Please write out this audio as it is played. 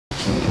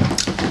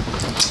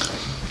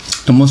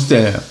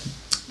Namaste,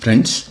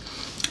 friends.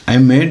 I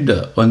made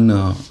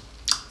one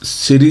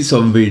series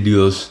of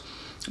videos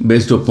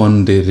based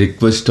upon the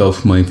request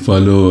of my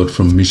follower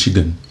from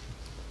Michigan.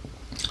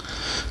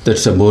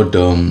 That's about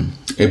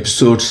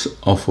episodes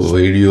of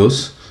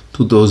videos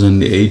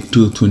 2008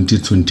 to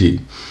 2020,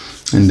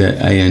 and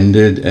I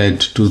ended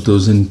at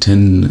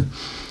 2010.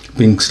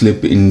 Pink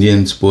slip,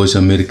 Indians, poach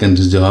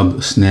Americans,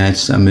 job,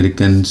 snatch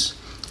Americans,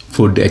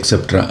 food,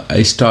 etc.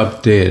 I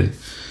stopped there.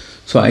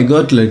 So I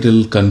got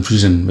little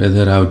confusion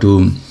whether I have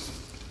to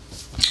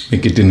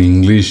make it in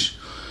English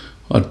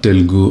or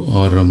Telugu,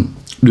 or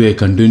do I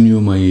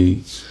continue my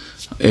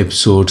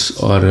episodes,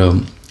 or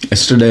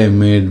yesterday I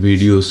made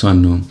videos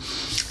on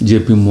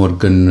JP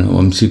Morgan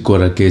Vamsi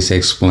Kora case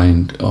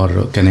explained,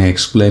 or can I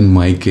explain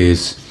my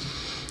case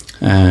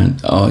and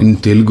in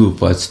Telugu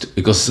first,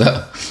 because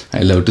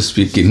I love to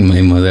speak in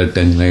my mother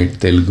tongue, right,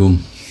 Telugu.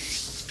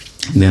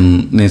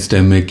 Then next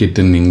time make it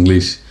in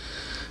English,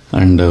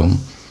 and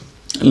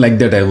like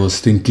that I was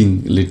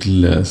thinking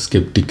little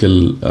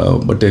skeptical,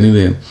 but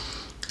anyway,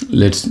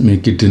 let's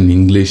make it in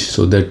English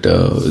so that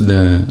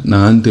the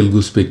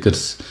non-Telugu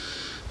speakers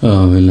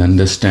will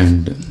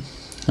understand.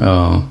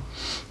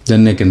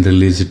 Then I can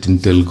release it in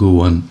Telugu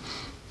one.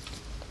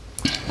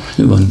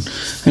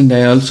 And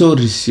I also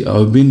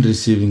I've been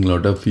receiving a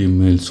lot of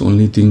emails.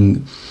 Only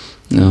thing,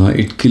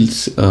 it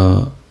kills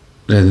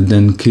rather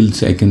than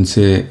kills, I can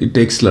say it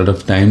takes a lot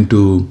of time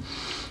to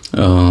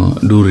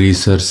do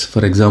research.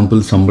 For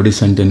example, somebody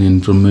sent an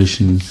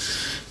information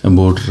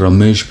about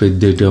Ramesh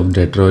Peddeti of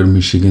Detroit,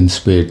 Michigan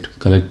State,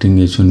 collecting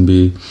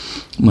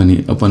H1B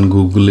money. Upon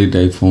Google it,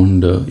 I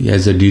found he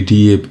has a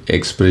DTA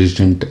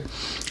ex-president.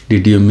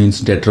 DTA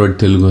means Detroit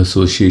Telugu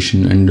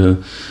Association,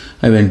 and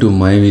I went to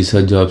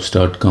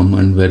myvisajobs.com,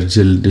 and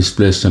Virgil,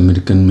 displaced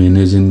American,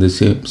 managing the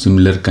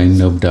similar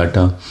kind of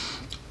data.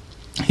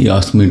 He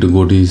asked me to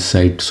go to his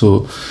site.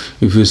 So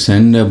if you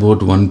send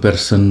about one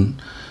person,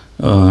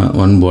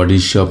 one body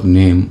shop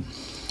name,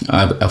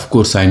 of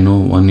course I know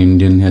one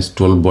Indian has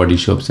 12 body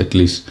shops at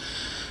least.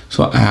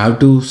 So I have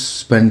to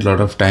spend a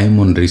lot of time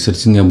on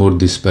researching about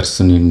this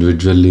person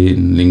individually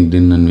in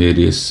LinkedIn and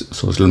various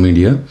social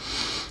media,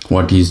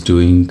 what he is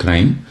doing,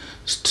 crime.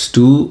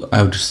 Two, I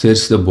have to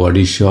search the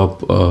body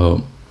shop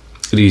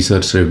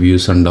research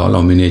reviews and all,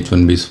 how many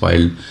H1Bs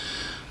filed.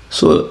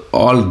 So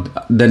all,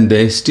 then the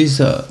rest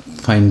is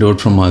find out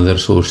from other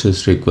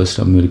sources, request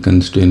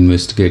Americans to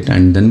investigate,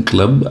 and then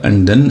club,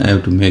 and then I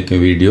have to make a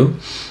video,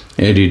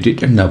 edit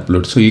it and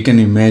upload. So you can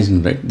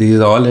imagine, right? This is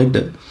all at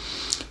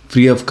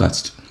free of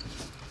cost.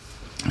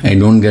 I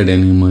don't get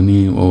any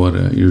money over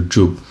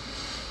YouTube.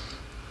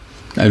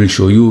 I will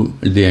show you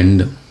at the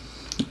end.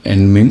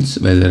 End means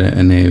whether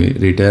when I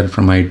retire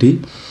from IT,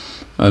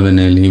 or when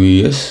I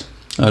leave US,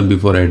 or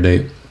before I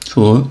die.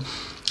 So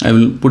I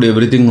will put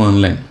everything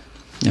online.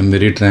 I'm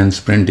very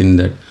transparent in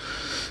that.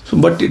 So,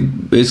 but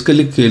it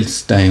basically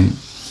kills time.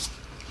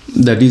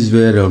 That is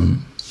where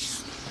I'm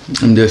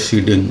just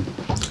shooting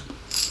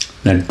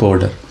that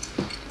powder.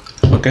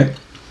 Okay.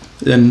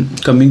 Then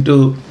coming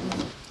to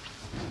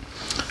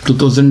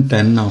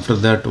 2010, after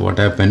that, what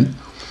happened?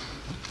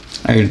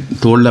 I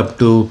told up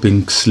to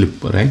pink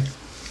slip, right?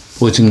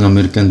 Poaching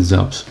American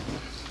jobs.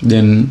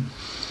 Then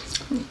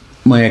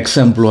my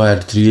ex-employer,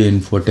 3A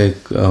Infotech,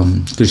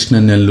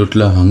 Krishnan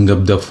Nellutla, hung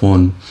up the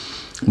phone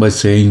by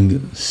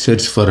saying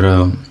search for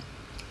a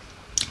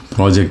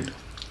project.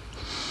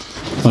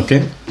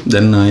 Okay,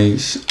 then I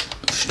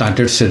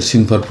started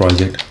searching for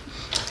project.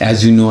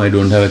 As you know, I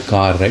don't have a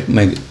car, right?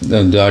 My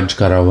Dodge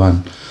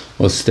Caravan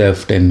was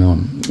theft in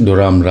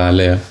Durham,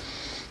 Raleigh,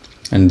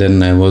 and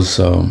then I was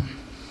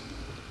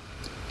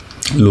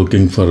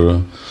looking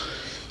for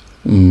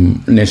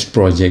next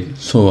project.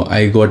 So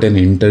I got an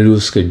interview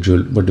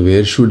schedule, but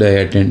where should I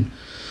attend?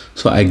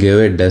 So I gave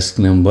a desk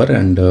number,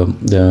 and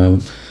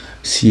the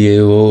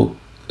CAO,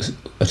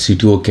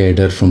 CTO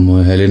cadre from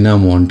HELENA,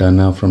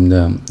 Montana, from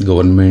the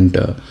government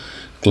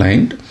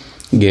client,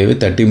 gave a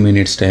 30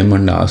 minutes time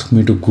and asked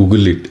me to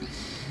Google it.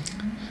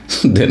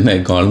 Then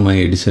I called my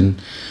Edison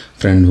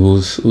friend who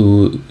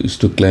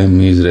used to claim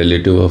he is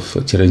relative of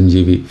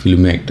Chiranjeevi,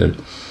 film actor.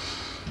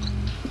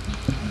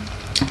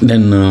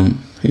 Then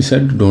he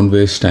said, don't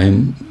waste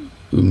time,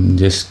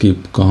 just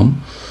keep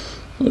calm.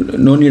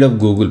 No need of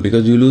Google,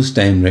 because you lose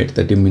time, right?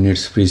 30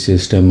 minutes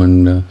precious time,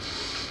 and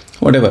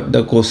whatever.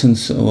 The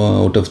questions,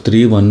 out of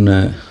 3, 1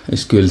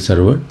 SQL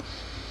server.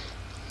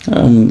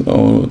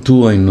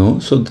 2 I know.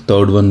 So the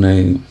third one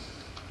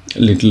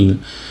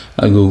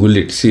I'll Google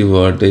it, see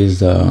what is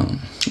the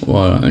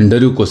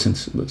interview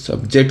questions.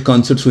 Subject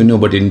concepts we know,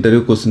 but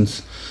interview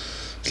questions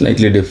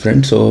slightly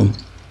different. So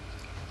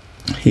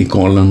he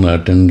called and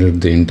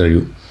attended the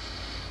interview.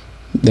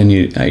 Then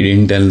I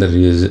didn't tell the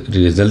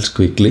results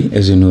quickly,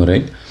 as you know,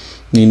 right?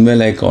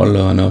 Meanwhile, I called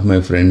one of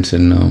my friends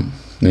in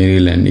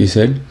Maryland. He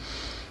said,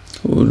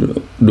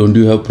 don't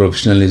you have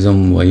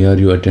professionalism? Why are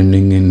you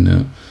attending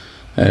in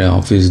an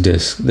office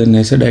desk? Then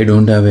I said, I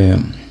don't have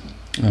a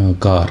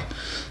car.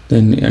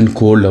 Then, and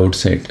cold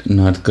outside,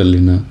 North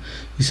Carolina.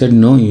 He said,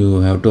 no, you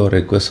have to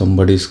request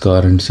somebody's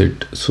car and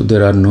sit. So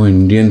there are no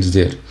Indians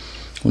there,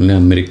 only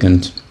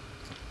Americans.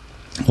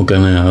 How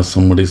can I ask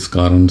somebody's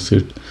car and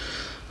sit?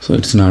 So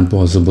it's not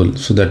possible.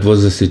 So that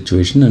was the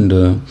situation,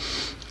 and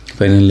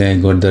finally I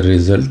got the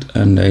result,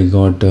 and I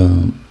got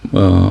then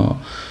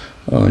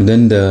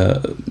the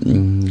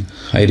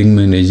hiring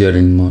manager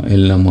in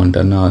Helena,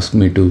 Montana asked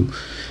me to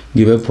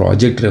give a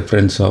project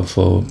reference of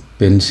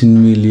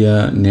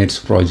Pennsylvania Nets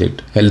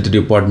project, health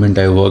department.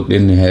 I worked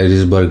in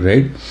Harrisburg,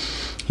 right?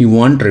 He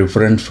want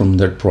reference from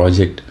that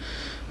project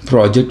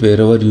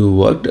wherever you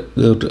worked.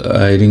 The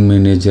hiring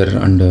manager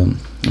and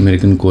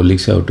American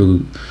colleagues have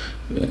to,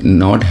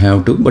 not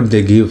have to, but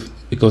they give,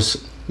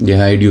 because they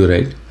hide you,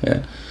 right?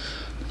 Yeah.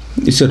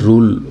 It's a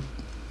rule,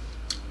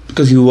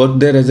 because you work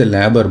there as a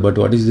labor, but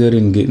what is there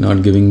in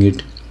not giving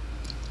it?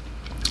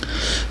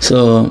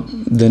 So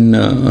then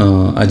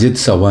Ajit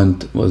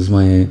Savant was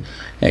my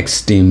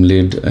ex-team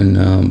lead in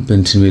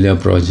Pennsylvania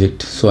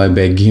project. So I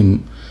begged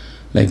him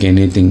like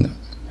anything.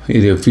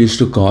 He refused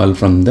to call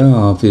from the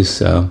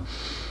office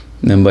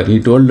number. He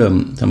told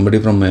somebody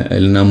from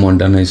Helena,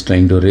 Montana is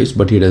trying to reach,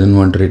 but he doesn't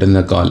want to return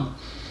the call.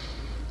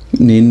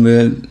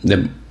 Meanwhile,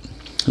 the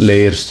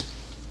layers,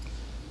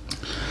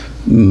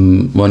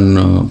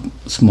 one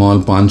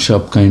small pawn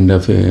shop, kind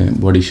of a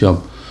body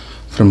shop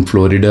from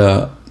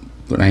Florida,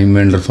 prime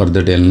vendor for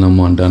that Helena,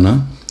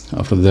 Montana.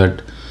 After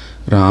that,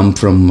 Ram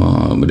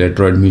from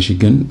Detroit,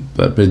 Michigan,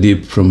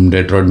 Pradeep from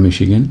Detroit,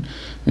 Michigan,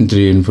 and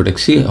 3 Infotech.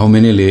 See how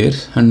many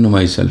layers, and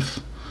myself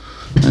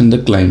and the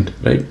client,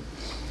 right?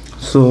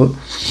 So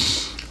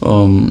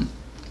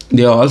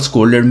they all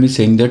scolded me,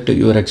 saying that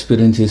your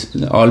experience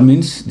is, all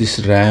means this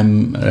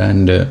Ram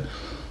and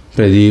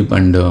Pradeep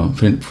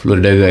and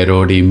Florida guy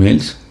wrote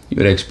emails.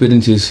 Your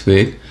experience is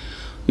fake.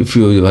 If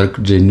you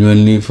work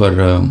genuinely for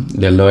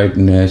Deloitte,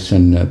 Ness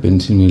and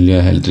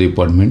Pennsylvania Health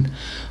Department,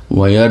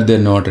 why are they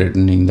not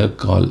returning the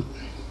call?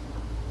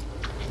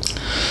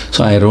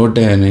 So I wrote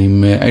an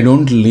email. I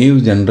don't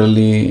leave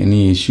generally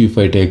any issue if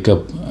I take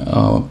up.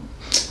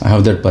 I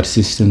have that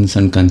persistence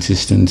and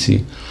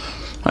consistency.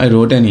 I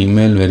wrote an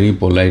email very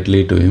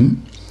politely to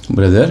him.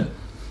 Brother,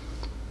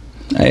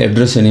 I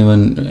address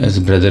anyone as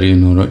brother, you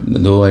know, right?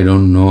 Though I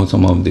don't know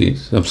some of the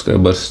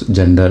subscribers'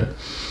 gender.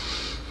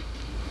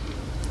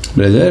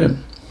 Brother,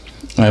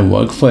 I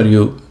work for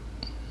you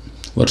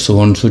for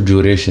so and so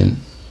duration.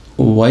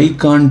 Why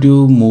can't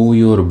you move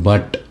your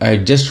butt? I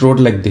just wrote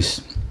like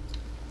this.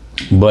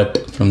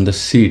 Butt from the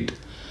seat.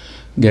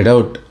 Get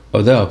out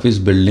of the office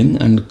building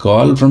and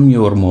call from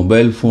your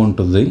mobile phone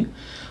to the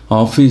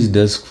office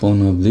desk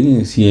phone of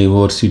the CIO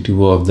or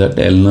CTO of that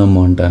Helena,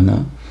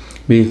 Montana.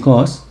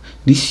 Because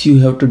this you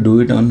have to do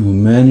it on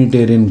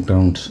humanitarian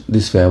grounds,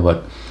 this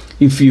favor.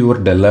 If your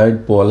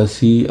Deloitte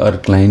policy or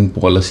client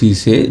policy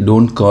say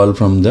don't call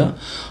from the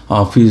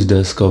office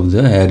desk of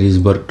the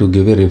Harrisburg to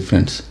give a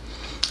reference.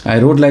 I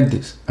wrote like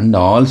this, and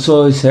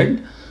also I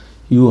said,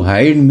 you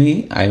hide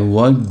me, I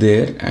work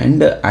there,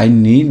 and I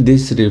need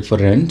this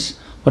reference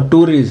for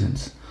 2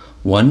 reasons.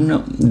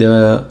 One,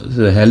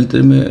 the health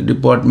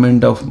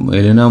department of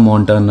Helena,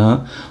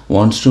 Montana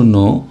wants to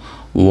know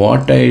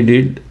what I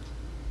did,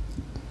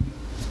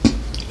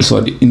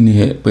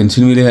 in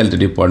Pennsylvania Health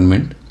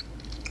Department,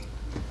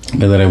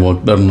 whether I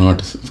worked or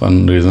not,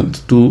 fun reasons.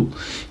 2,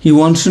 he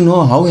wants to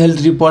know how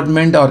health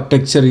department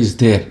architecture is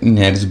there in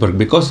Harrisburg,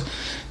 because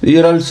they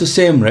are also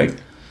same, right?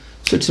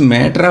 So it's a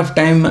matter of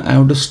time. I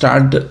have to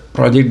start the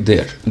project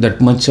there.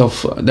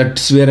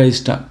 That's where I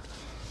start.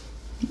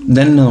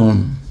 Then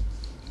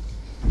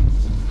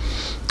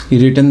he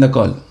returned the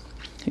call.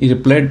 He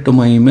replied to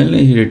my email.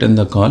 He returned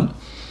the call.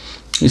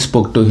 He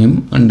spoke to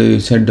him and he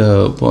said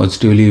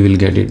positively he will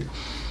get it.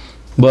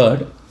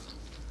 But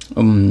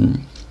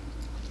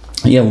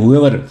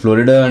whoever,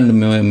 Florida and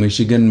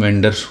Michigan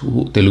vendors,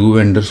 Telugu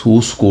vendors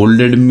who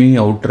scolded me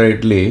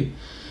outrightly,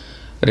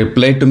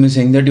 replied to me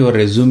saying that your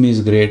resume is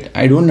great.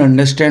 I don't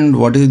understand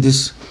what is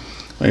this.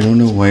 I don't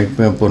know, white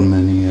paper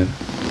man here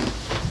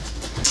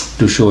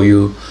to show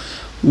you.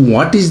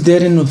 What is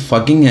there in a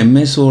fucking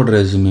MS Word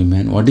resume,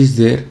 man? What is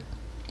there?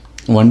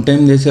 One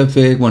time they say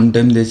fake, one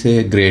time they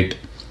say great.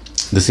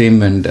 The same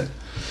vendor.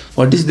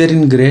 What is there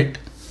in great?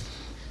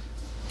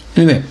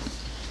 Anyway,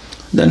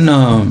 then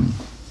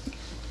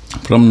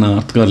from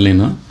North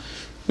Carolina,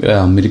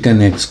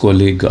 American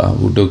ex-colleague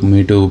who took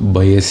me to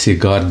buy a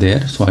cigar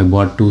there. So I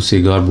bought 2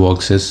 cigar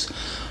boxes.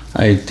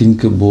 I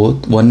think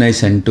both. One I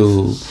sent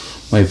to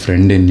my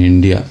friend in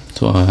India.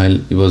 So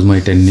he was my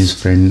tennis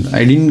friend.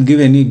 I didn't give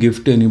any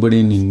gift to anybody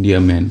in India,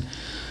 man.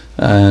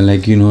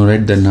 Like, you know,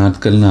 right, the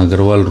North Carolina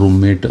Agarwal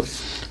roommate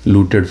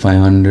looted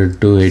 $500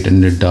 to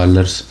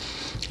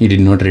 $800. He did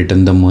not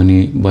return the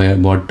money. But I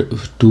bought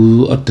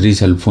 2 or 3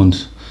 cell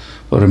phones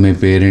for my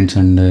parents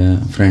and a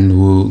friend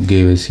who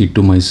gave a seat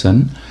to my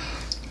son.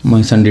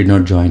 My son did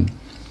not join.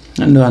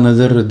 And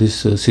another,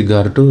 this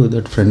cigar to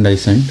that friend I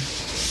sent.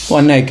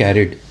 One I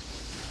carried.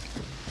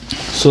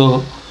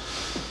 So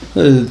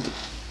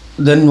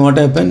then what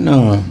happened?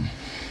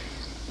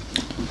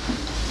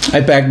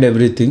 I packed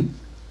everything.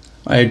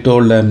 I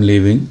told I'm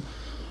leaving.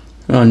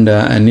 And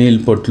Anil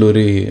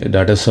Potluri,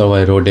 that is how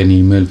I wrote an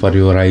email for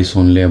your eyes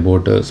only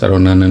about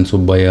Saravanan and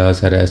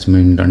Subbaya's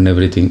harassment and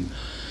everything.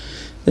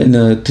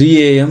 Then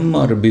 3 a.m.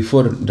 or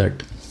before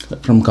that,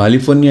 from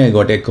California, I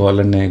got a call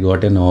and I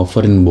got an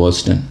offer in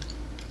Boston.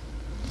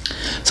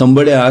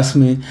 Somebody asked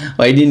me,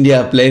 why didn't you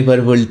apply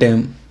for full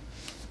time?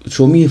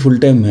 Show me full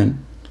time, man.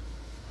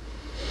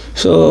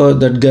 So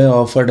that guy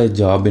offered a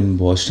job in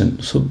Boston.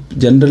 So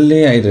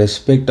generally I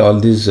respect all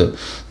these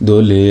though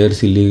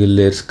layers, illegal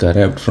layers,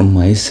 corrupt. From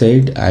my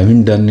side, I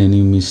haven't done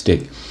any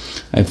mistake.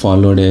 I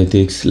followed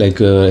ethics. Like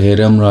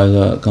Hiram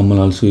Raja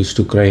Kamal also used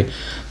to cry.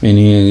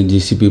 Many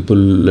GC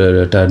people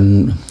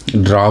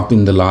drop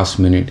in the last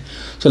minute.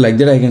 So like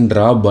that I can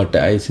drop, but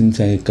since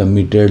I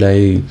committed,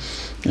 I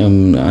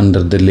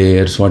under the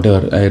layers,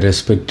 whatever, I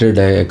respected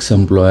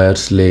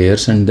ex-employers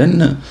layers, and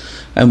then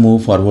I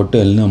moved forward to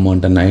HELENA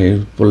Mountain.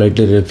 I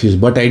politely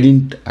refused, but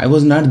I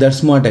was not that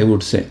smart, I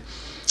would say.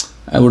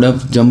 I would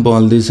have jumped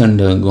all this and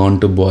gone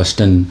to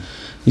Boston.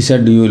 He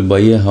said, you will buy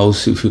a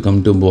house if you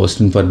come to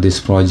Boston for this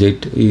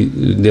project.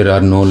 There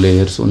are no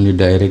layers, only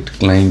direct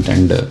client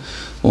and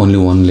only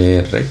one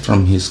layer, right,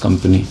 from his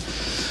company.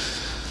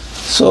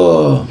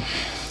 So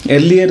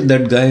earlier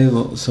that guy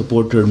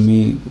supported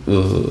me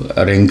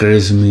or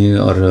encouraged me,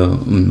 or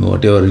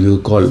whatever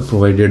you call,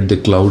 provided the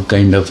cloud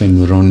kind of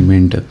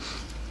environment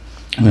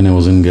when I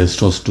was in guest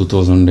house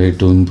 2008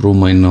 to improve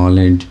my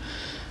knowledge.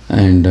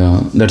 And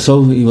that's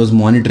how he was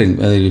monitoring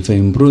whether if I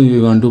improve,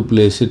 you want to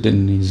place it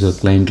in his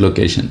client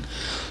location.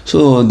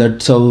 So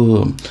that's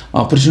how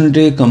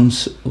opportunity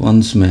comes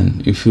once,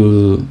 man. If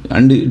you,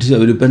 and it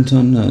depends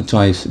on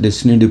choice.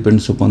 Destiny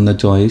depends upon the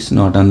choice,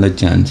 not on the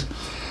chance.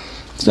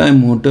 So I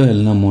moved to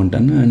HELENA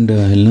Mountain, and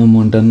HELENA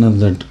Mountain,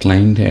 that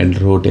client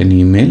had wrote an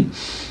email.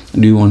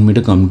 Do you want me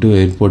to come to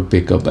airport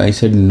pickup? I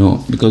said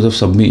no, because of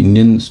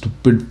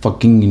stupid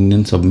fucking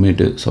Indian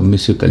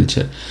submissive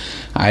culture.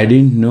 I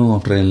didn't know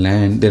after I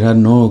land, there are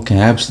no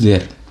cabs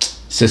there.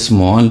 It's a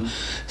small,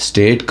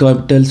 state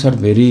capitals are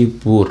very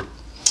poor,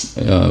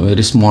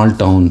 very small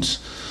towns,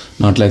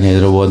 not like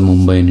Hyderabad,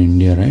 Mumbai in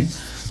India, right?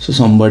 So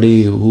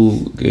somebody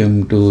who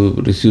came to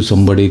receive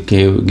somebody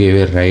gave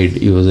a ride.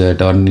 He was an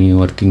attorney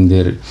working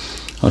there,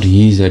 or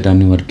he is an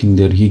attorney working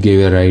there. He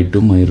gave a ride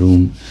to my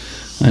room.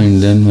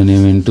 And then when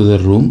I went to the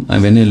room,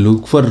 when I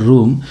looked for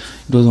room,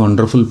 it was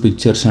wonderful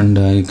pictures, and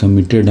I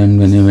committed. And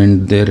when I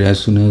went there,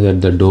 as soon as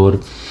at the door,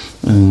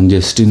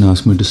 Justin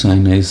asked me to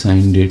sign, I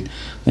signed it.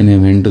 When I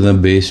went to the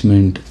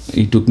basement,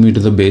 he took me to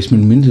the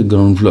basement, means the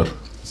ground floor,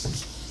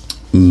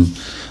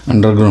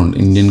 underground,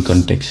 Indian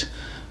context.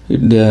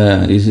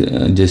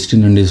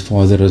 Justin and his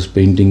father was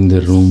painting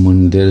the room,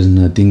 and there is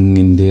nothing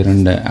in there,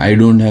 and I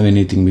don't have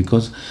anything,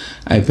 because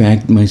I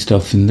packed my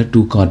stuff in the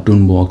 2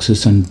 cartoon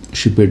boxes and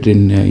ship it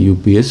in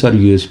UPS or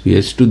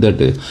USPS to that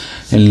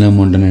HELENA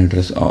Mountain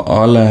address.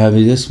 All I have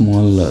is a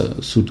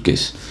small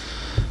suitcase.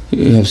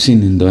 You have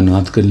seen in the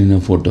North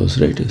Carolina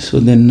photos, right? So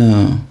then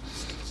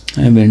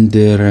I went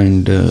there,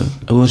 and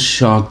I was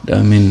shocked.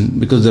 I mean,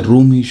 because the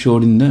room he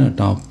showed in the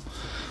top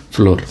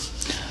floor.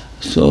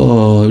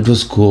 So it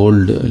was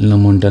cold in the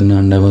mountain,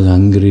 and I was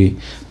hungry.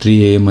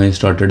 3 a.m. I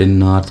started in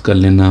North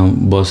Carolina.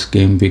 Bus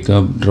came, pick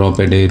up,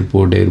 drop at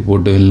airport to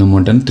HELENA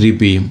Mountain. 3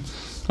 p.m.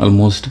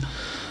 almost.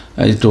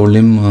 I told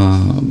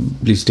him,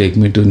 please take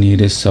me to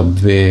nearest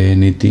subway,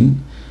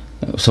 anything,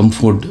 some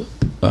food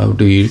I have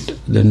to eat.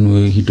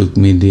 Then he took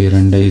me there,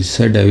 and I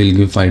said I will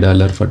give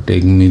 $5 for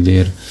taking me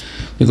there,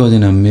 because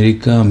in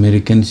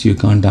Americans you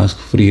can't ask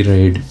free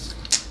ride.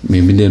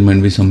 Maybe there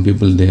might be some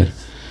people there.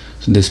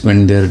 So they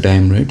spend their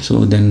time, right?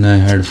 So then I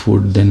had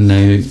food. Then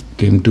I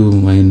came to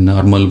my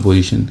normal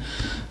position.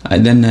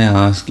 Then I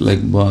asked,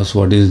 like, boss,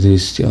 what is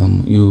this?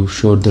 You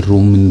showed the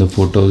room in the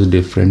photos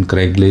different,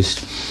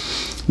 Craigslist.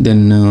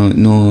 Then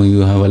no,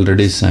 you have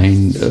already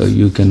signed.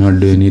 You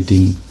cannot do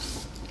anything.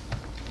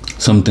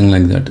 Something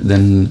like that.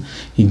 Then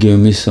he gave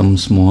me some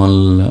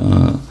small,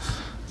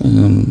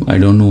 I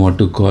don't know what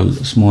to call,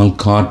 small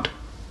cart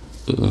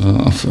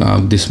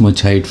of this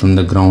much height from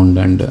the ground,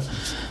 and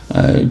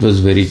it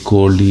was very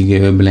cold. He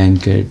gave a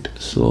blanket.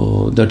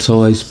 So that's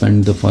how I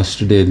spent the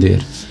first day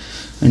there.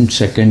 And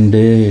second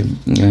day,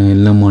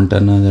 HELENA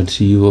Montana, that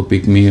CEO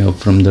picked me up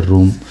from the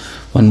room.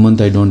 1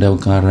 month I don't have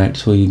car ride,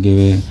 so he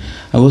gave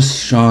I was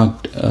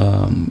shocked,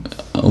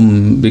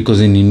 because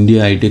in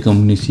India, IT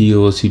company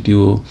CEO,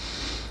 CTO,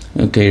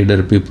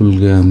 cadre people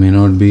may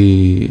not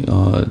be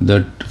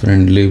that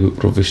friendly,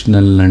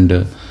 professional, and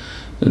do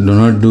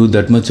not do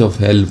that much of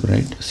help,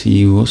 right?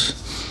 CEOs.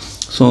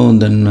 So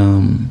then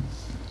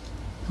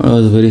I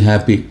was very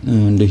happy,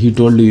 and he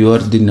told, you are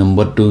the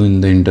number 2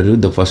 in the interview.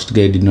 The first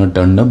guy did not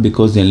turn up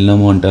because HELENA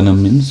Montana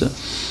means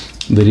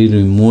very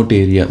remote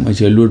area. My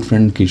childhood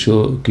friend Kish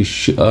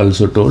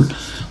also told,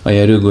 why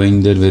are you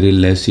going there? Very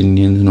less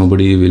Indians,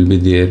 nobody will be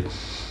there.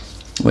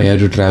 Why are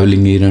you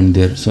traveling here and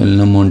there? So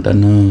HELENA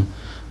Montana,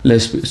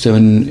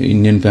 7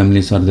 Indian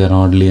families are there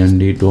hardly,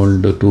 and he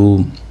told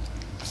 2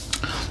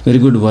 very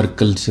good work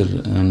culture,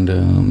 and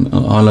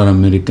all are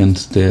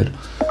Americans there.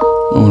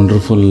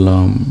 Wonderful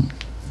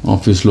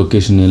office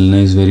location. HELENA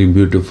is very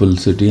beautiful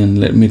city, and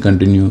let me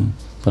continue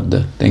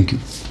further. Thank you.